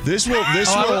sick that day. This will.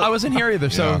 I wasn't here either.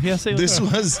 So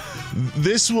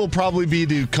This will probably be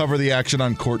to cover the action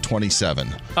on court 27.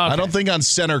 Okay. I don't think on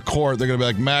center court they're going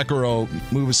to be like, McEnroe,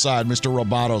 move aside. Mr.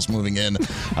 Robato's moving in.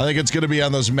 I think it's going to be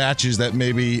on those matches that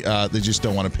maybe they just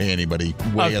don't want to pay anybody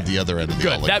way at the other end of the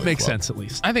Good. That makes sense at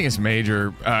least. I think it's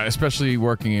major, especially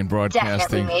working in broadcasting.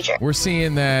 Definitely major. We're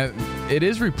seeing that it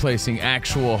is replacing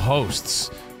actual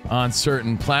hosts on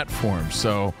certain platforms.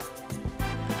 So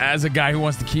as a guy who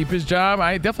wants to keep his job,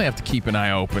 I definitely have to keep an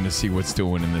eye open to see what's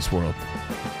doing in this world.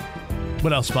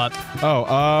 What else, Spot?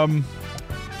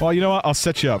 Well, you know what? I'll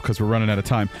set you up because we're running out of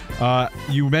time.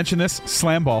 You mentioned this,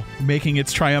 Slam Ball making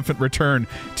its triumphant return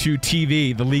to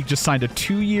TV. The league just signed a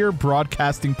 2-year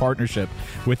broadcasting partnership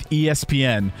with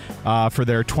ESPN for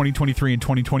their 2023 and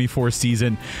 2024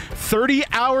 season. 30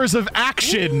 hours of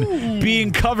action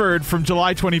being covered from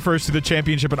July 21st to the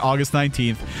championship on August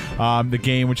 19th. The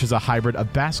game, which is a hybrid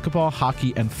of basketball,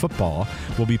 hockey, and football,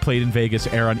 will be played in Vegas,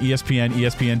 air on ESPN,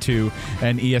 ESPN2,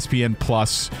 and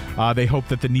ESPN+. They hope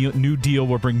that the new deal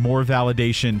will bring more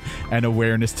validation and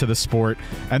awareness to the sport.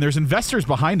 And there's investors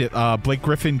behind it. Blake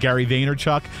Griffin, Gary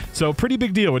Vaynerchuk. So pretty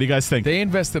big deal. What do you guys think? They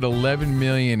invested $11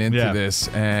 million into this,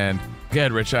 and go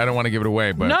ahead, Rich. I don't want to give it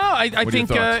away, but no, I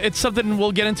think it's something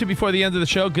we'll get into before the end of the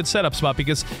show. Good setup, Spot,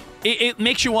 because it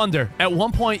makes you wonder. At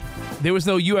one point, there was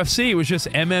no UFC. It was just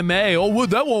MMA. Oh, well,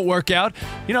 that won't work out.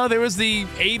 You know, there was the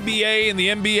ABA and the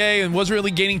NBA and wasn't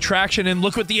really gaining traction, and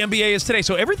look what the NBA is today.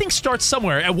 So everything starts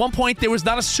somewhere. At one point, there was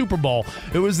not a Super Bowl.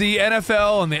 It was the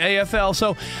NFL and the AFL.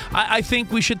 So I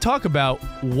think we should talk about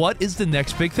what is the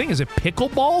next big thing. Is it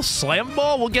pickleball, slam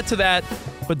ball? We'll get to that.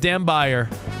 But Dan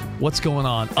Byer, what's going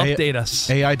on? Update us.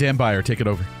 AI Dan Byer, take it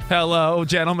over. Hello,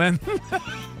 gentlemen.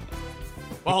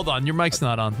 Well, hold on. Your mic's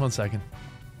not on. 1 second.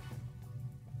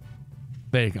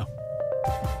 There you go.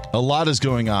 A lot is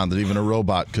going on that even a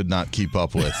robot could not keep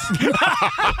up with.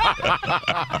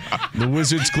 The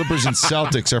Wizards, Clippers, and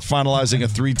Celtics are finalizing a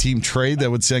 3-team trade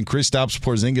that would send Kristaps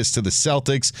Porzingis to the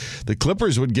Celtics. The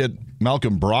Clippers would get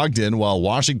Malcolm Brogdon, while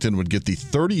Washington would get the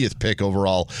 30th pick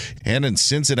overall. And in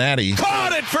Cincinnati,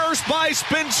 caught at first by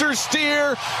Spencer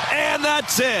Steer, and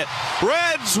that's it.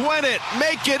 Reds win it.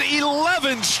 Make it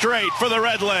 11 straight for the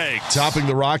Redlegs. topping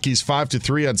the Rockies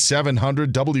 5-3 on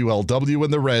 700 WLW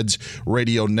and the Reds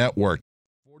Radio Network.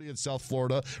 In South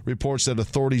Florida reports that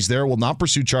authorities there will not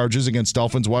pursue charges against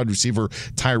Dolphins wide receiver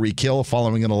Tyreek Hill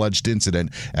following an alleged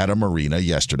incident at a marina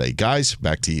yesterday. Guys,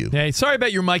 back to you. Hey, sorry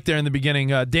about your mic there in the beginning.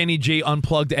 Danny G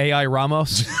unplugged AI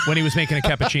Ramos when he was making a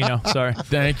cappuccino. Sorry.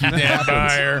 Thank you, Dan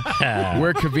Byer.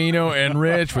 We're Covino and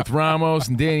Rich with Ramos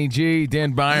and Danny G,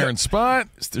 Dan Byer and Spot.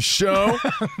 It's the show,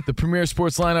 the premier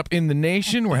sports lineup in the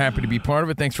nation. We're happy to be part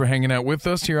of it. Thanks for hanging out with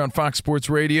us here on Fox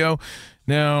Sports Radio.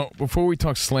 Now, before we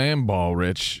talk slam ball,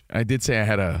 Rich, I did say I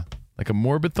had a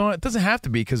morbid thought. It doesn't have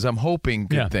to be because I'm hoping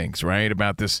good things, right?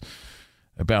 About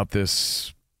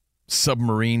this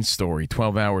submarine story,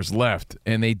 12 hours left.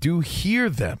 And they do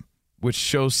hear them, which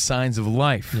shows signs of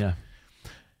life. Yeah.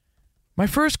 My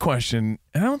first question,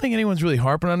 and I don't think anyone's really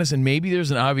harping on this, and maybe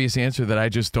there's an obvious answer that I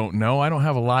just don't know. I don't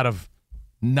have a lot of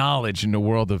knowledge in the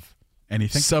world of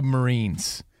anything.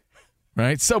 Submarines,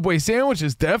 right? Subway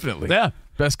sandwiches, definitely. Yeah.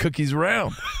 Best cookies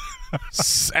around.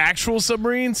 Actual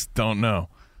submarines? Don't know.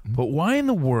 But why in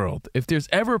the world, if there's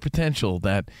ever a potential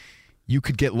that you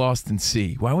could get lost in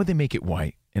sea, why would they make it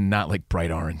white and not like bright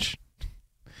orange?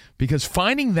 Because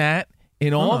finding that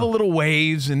in all the little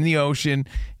waves in the ocean,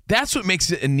 that's what makes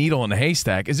it a needle in a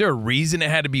haystack. Is there a reason it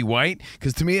had to be white?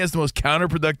 Because to me, that's the most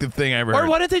counterproductive thing I ever heard. Or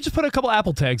why didn't they just put a couple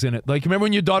Apple tags in it? Like, remember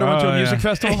when your daughter went to a music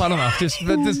festival? I don't know. Just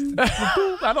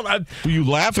I don't know. You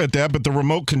laugh at that, but the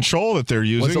remote control that they're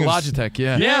using was a Logitech,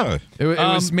 yeah. Yeah. It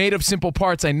was made of simple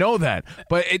parts. I know that.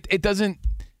 But it doesn't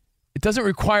it doesn't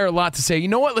require a lot to say, you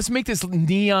know what, let's make this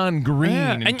neon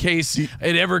green in case it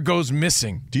ever goes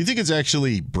missing. Do you think it's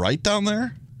actually bright down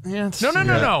there? Yeah,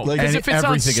 no. Because if it's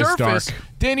on surface,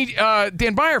 Dan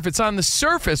Byer, if it's on the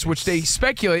surface, which they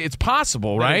speculate it's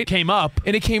possible, right? It came up.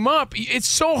 It's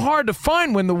so hard to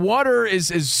find when the water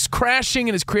is crashing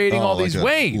and is creating all these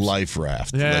waves. Life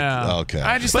raft. Yeah. Okay.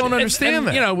 I just don't understand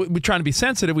that. You know, we're trying to be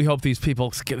sensitive. We hope these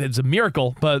people, it's a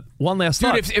miracle. But one last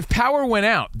thought. Dude, if power went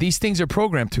out, these things are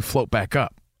programmed to float back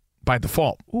up by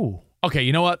default. Ooh. Okay,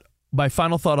 you know what? My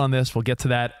final thought on this, we'll get to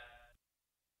that.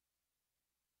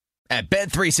 At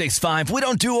Bet365, we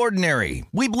don't do ordinary.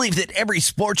 We believe that every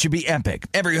sport should be epic.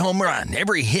 Every home run,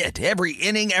 every hit, every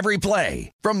inning, every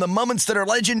play. From the moments that are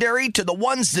legendary to the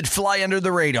ones that fly under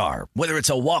the radar. Whether it's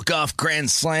a walk-off grand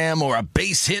slam or a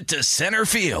base hit to center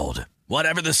field.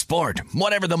 Whatever the sport,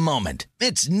 whatever the moment.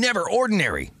 It's never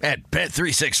ordinary at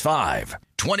Bet365.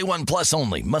 21 plus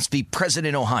only. Must be present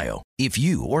in Ohio. If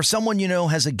you or someone you know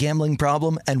has a gambling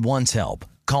problem and wants help,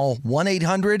 call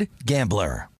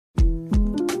 1-800-GAMBLER.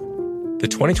 The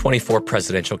 2024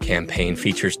 presidential campaign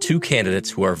features two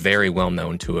candidates who are very well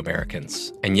known to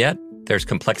Americans. And yet, there's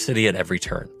complexity at every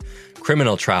turn.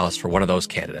 Criminal trials for one of those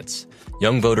candidates.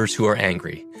 Young voters who are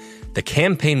angry. The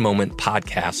Campaign Moment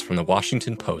podcast from the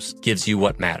Washington Post gives you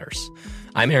what matters.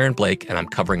 I'm Aaron Blake, and I'm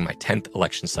covering my 10th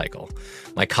election cycle.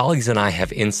 My colleagues and I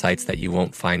have insights that you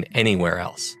won't find anywhere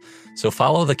else. So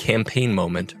follow the Campaign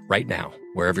Moment right now,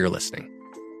 wherever you're listening.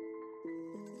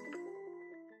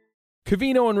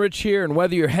 Covino and Rich here, and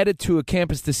whether you're headed to a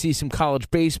campus to see some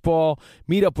college baseball,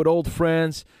 meet up with old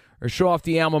friends, or show off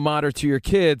the alma mater to your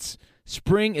kids,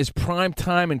 spring is prime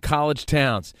time in college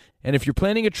towns. And if you're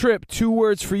planning a trip, 2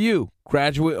 words for you: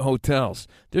 Graduate Hotels.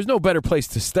 There's no better place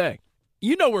to stay.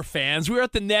 You know we're fans. We were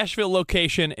at the Nashville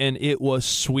location, and it was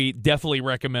sweet. Definitely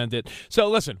recommend it. So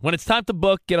listen, when it's time to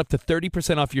book, get up to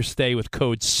 30% off your stay with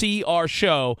code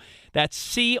CRSHOW. That's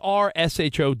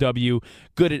CRSHOW.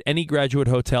 Good at any Graduate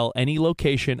Hotel, any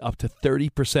location, up to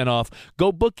 30% off.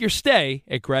 Go book your stay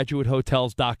at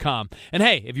graduatehotels.com. And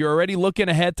hey, if you're already looking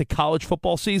ahead to college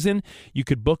football season, you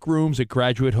could book rooms at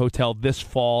Graduate Hotel this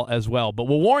fall as well. But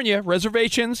we'll warn you,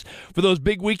 reservations for those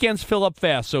big weekends fill up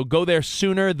fast, so go there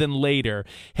sooner than later.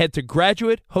 Head to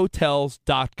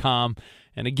graduatehotels.com.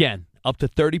 And again, up to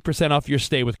 30% off your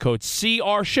stay with code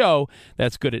CRSHOW.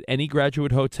 That's good at any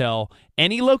Graduate Hotel,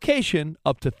 any location,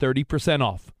 up to 30%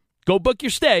 off. Go book your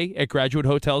stay at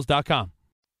graduatehotels.com.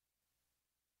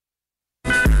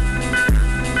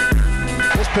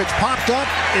 This pitch popped up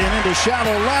and into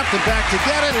shallow left and back to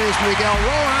get it is Miguel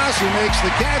Rojas, who makes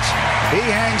the catch. He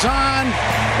hangs on,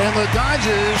 and the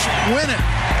Dodgers win it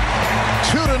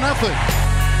 2-0.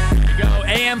 Go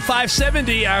AM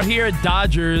 570 out here at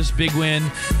Dodgers. Big win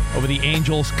over the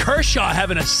Angels. Kershaw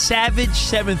having a savage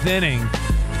 7th inning.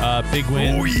 Big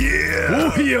win. Oh, yeah.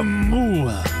 Oh, yeah,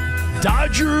 moo.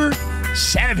 Dodger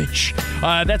savage.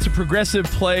 That's a progressive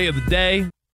play of the day.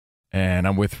 And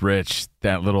I'm with Rich.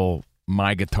 That little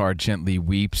My Guitar Gently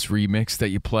Weeps remix that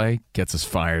you play gets us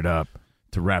fired up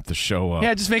to wrap the show up.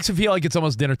 Yeah, it just makes it feel like it's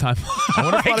almost dinner time. I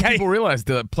wonder if a lot of people realize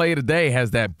the play of the day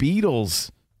has that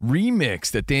Beatles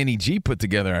remix that Danny G put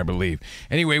together, I believe.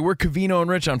 Anyway, we're Covino and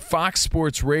Rich on Fox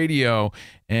Sports Radio,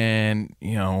 and,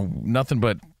 you know, nothing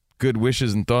but good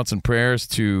wishes and thoughts and prayers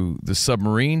to the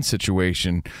submarine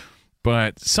situation.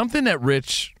 But something that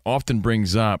Rich often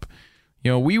brings up, you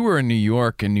know, we were in New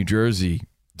York and New Jersey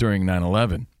during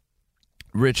 9/11.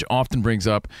 Rich often brings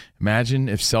up, imagine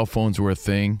if cell phones were a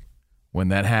thing. When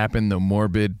that happened, the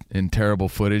morbid and terrible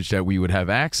footage that we would have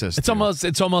access to. It's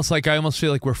almost like I almost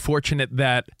feel like we're fortunate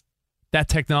that that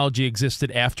technology existed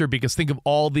after, because think of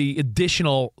all the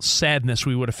additional sadness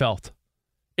we would have felt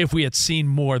if we had seen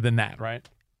more than that, right?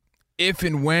 If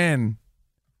and when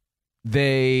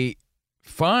they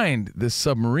find this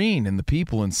submarine and the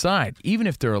people inside, even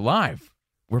if they're alive,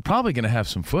 we're probably going to have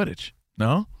some footage,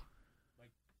 no?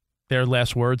 Their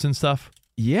last words and stuff?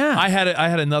 Yeah, I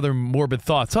had another morbid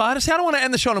thought. So I don't want to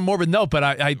end the show on a morbid note,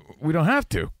 but we don't have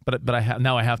to. But I have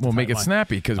to. We'll make it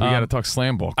snappy because we got to talk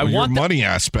slam ball. Your money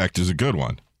aspect is a good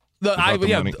one.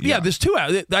 There's two.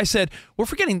 I said we're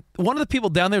forgetting one of the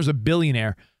people down there is a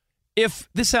billionaire. If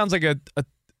this sounds like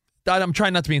I'm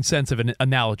trying not to be insensitive, an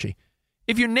analogy.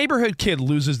 If your neighborhood kid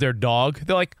loses their dog,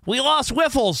 they're like, "We lost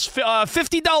Wiffles,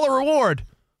 $50 reward."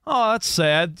 Oh, that's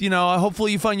sad. You know,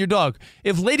 hopefully you find your dog.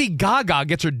 If Lady Gaga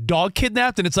gets her dog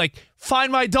kidnapped and it's like,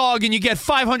 find my dog and you get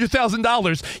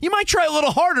 $500,000, you might try a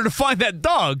little harder to find that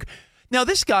dog. Now,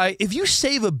 this guy, if you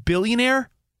save a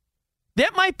billionaire,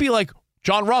 that might be like,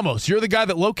 John Ramos, you're the guy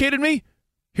that located me?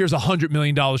 Here's $100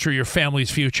 million for your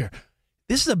family's future.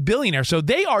 This is a billionaire, so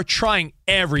they are trying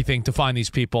everything to find these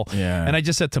people. Yeah. And I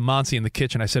just said to Monty in the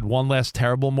kitchen, I said, one last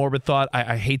terrible morbid thought.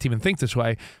 I hate to even think this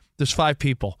way. There's 5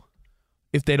 people.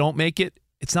 If they don't make it,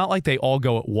 it's not like they all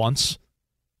go at once.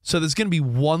 So there's going to be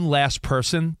one last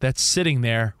person that's sitting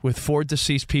there with 4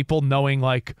 deceased people knowing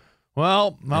like,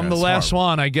 well, I'm the last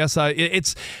one. I guess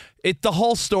the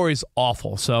whole story's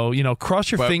awful. So,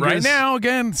 cross your fingers. Right now,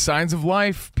 again, signs of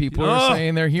life. People are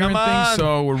saying they're hearing things,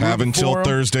 so we're have until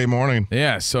Thursday morning.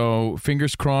 Yeah, so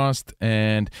fingers crossed.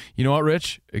 And you know what,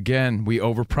 Rich? Again, we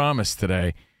overpromised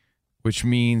today, which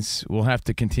means we'll have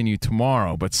to continue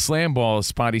tomorrow. But Slam Ball, as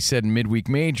Spotty said in Midweek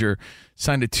Major,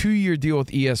 signed a 2-year deal with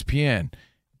ESPN.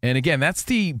 And again, that's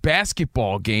the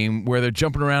basketball game where they're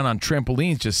jumping around on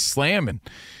trampolines, just slamming.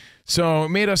 So it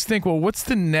made us think, well, what's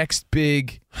the next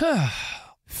big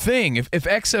thing? If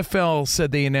XFL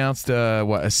said they announced a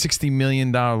 $60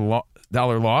 million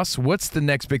loss, what's the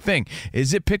next big thing?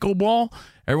 Is it pickleball?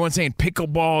 Everyone's saying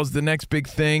pickleball is the next big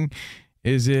thing.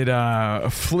 Is it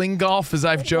fling golf, as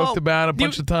I've joked about a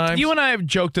bunch of times? You and I have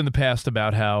joked in the past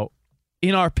about how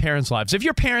in our parents' lives, if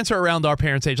your parents are around our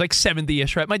parents' age, like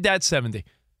 70-ish, right? My dad's 70,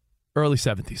 early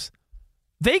 70s.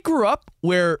 They grew up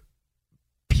where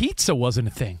pizza wasn't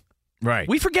a thing. Right.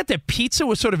 We forget that pizza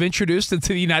was sort of introduced into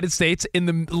the United States in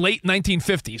the late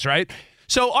 1950s, right?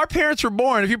 So our parents were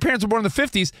born. If your parents were born in the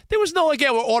 50s, there was no,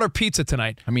 we'll order pizza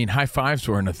tonight. I mean, high fives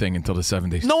weren't a thing until the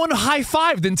 70s. No one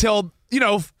high-fived until,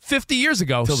 50 years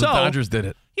ago. Until the Dodgers did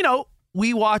it.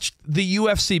 We watched the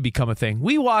UFC become a thing.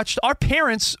 Our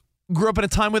parents grew up at a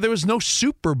time where there was no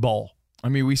Super Bowl. I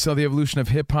mean, we saw the evolution of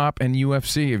hip-hop and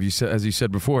UFC, as you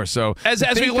said before. So as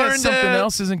we learned, something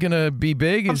else isn't going to be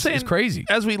big is crazy.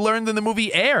 As we learned in the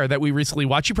movie Air that we recently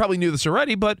watched, you probably knew this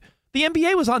already, but the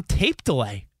NBA was on tape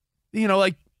delay.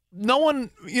 No one,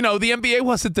 the NBA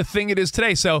wasn't the thing it is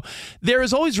today. So there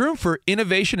is always room for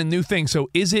innovation and new things. So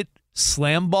is it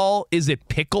slam ball? Is it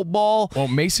pickleball? Well,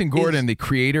 Mason Gordon, the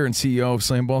creator and CEO of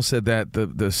Slam Ball, said that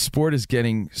the sport is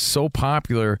getting so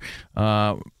popular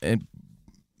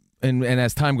and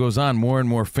as time goes on, more and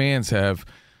more fans have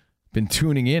been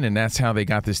tuning in, and that's how they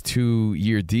got this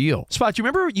 2-year deal. Spot, you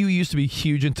remember you used to be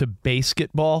huge into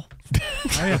basketball?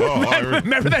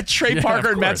 Remember that Trey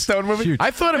Parker and Matt Stone movie? Huge. I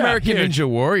thought American Ninja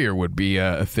Warrior would be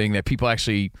a thing that people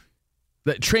actually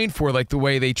train for, like the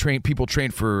way people train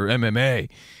for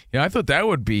MMA. I thought that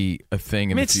would be a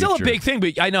thing in the future. It's still a big thing,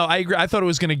 but I agree. I thought it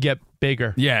was going to get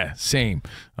bigger. Yeah, same.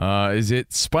 Is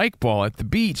it spike ball at the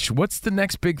beach? What's the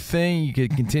next big thing? You can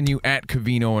continue at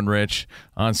Covino and Rich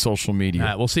on social media. All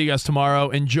right, we'll see you guys tomorrow.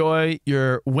 Enjoy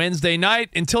your Wednesday night.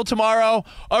 Until tomorrow,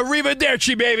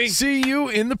 arrivederci, baby. See you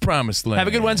in the promised land. Have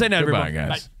a good Wednesday night, Goodbye, everyone.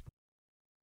 guys. Bye.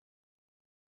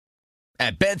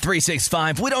 At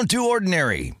Bet365, we don't do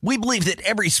ordinary. We believe that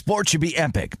every sport should be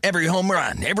epic. Every home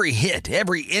run, every hit,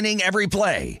 every inning, every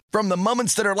play. From the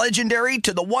moments that are legendary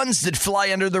to the ones that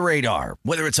fly under the radar.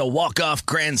 Whether it's a walk-off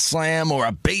grand slam or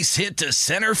a base hit to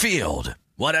center field.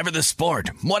 Whatever the sport,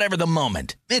 whatever the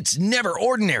moment. It's never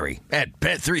ordinary at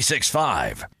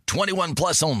Bet365. 21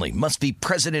 plus only. Must be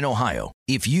present in Ohio.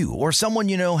 If you or someone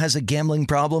you know has a gambling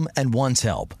problem and wants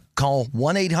help, call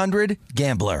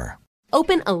 1-800-GAMBLER.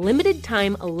 Open a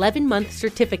limited-time 11-month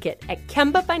certificate at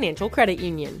Kemba Financial Credit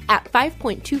Union. At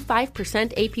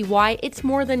 5.25% APY, it's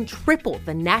more than triple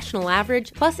the national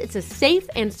average, plus it's a safe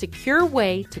and secure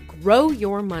way to grow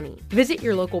your money. Visit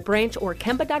your local branch or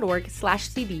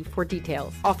kemba.org/cb for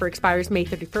details. Offer expires May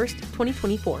 31st,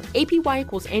 2024. APY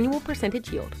equals annual percentage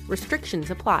yield.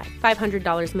 Restrictions apply.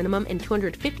 $500 minimum and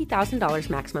 $250,000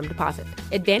 maximum deposit.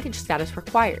 Advantage status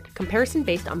required. Comparison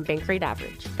based on bank rate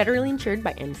average. Federally insured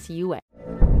by NCUA.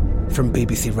 From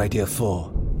BBC Radio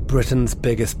 4, Britain's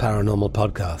biggest paranormal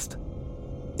podcast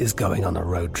is going on a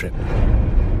road trip.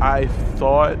 I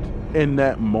thought in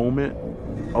that moment,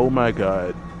 oh my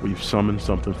God, we've summoned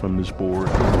something from this board.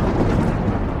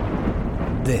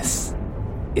 This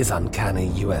is Uncanny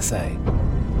USA.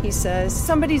 He says,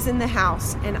 somebody's in the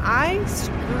house, and I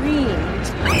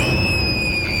screamed.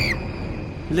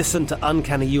 Listen to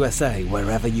Uncanny USA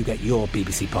wherever you get your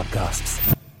BBC podcasts,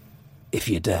 if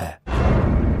you dare.